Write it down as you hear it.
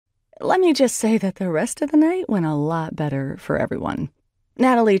Let me just say that the rest of the night went a lot better for everyone.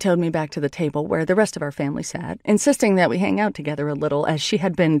 Natalie towed me back to the table where the rest of our family sat, insisting that we hang out together a little as she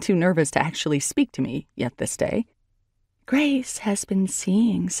had been too nervous to actually speak to me yet this day. "Grace has been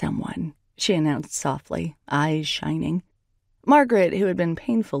seeing someone," she announced softly, eyes shining. Margaret, who had been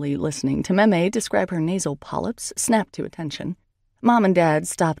painfully listening to Meme describe her nasal polyps, snapped to attention. Mom and Dad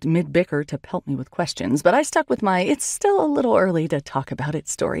stopped mid-bicker to pelt me with questions, but I stuck with my "it's still a little early to talk about it"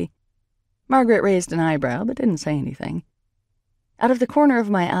 story. Margaret raised an eyebrow but didn't say anything. Out of the corner of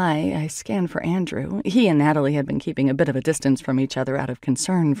my eye, I scanned for Andrew. He and Natalie had been keeping a bit of a distance from each other out of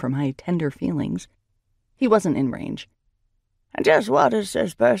concern for my tender feelings. He wasn't in range. "And just what does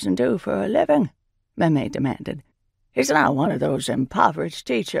this person do for a living?" Meme demanded. "He's not one of those impoverished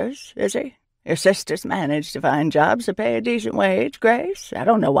teachers, is he? Your sisters managed to find jobs that pay a decent wage, Grace. I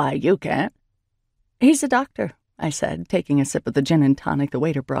don't know why you can't." "He's a doctor," I said, taking a sip of the gin and tonic the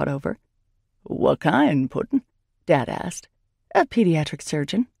waiter brought over. "What kind, Puddin'?" Dad asked. "A pediatric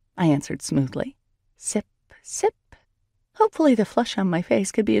surgeon," I answered smoothly. Sip, sip. Hopefully the flush on my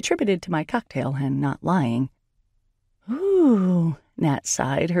face could be attributed to my cocktail and not lying. "Ooh," Nat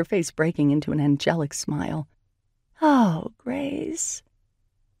sighed, her face breaking into an angelic smile. "Oh, Grace."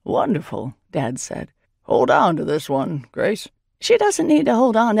 "Wonderful," Dad said. "Hold on to this one, Grace." "She doesn't need to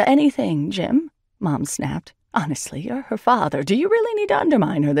hold on to anything, Jim," Mom snapped. "Honestly, you're her father. Do you really need to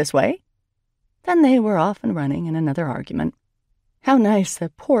undermine her this way?" Then they were off and running in another argument. How nice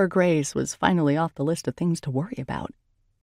that poor Grace was finally off the list of things to worry about.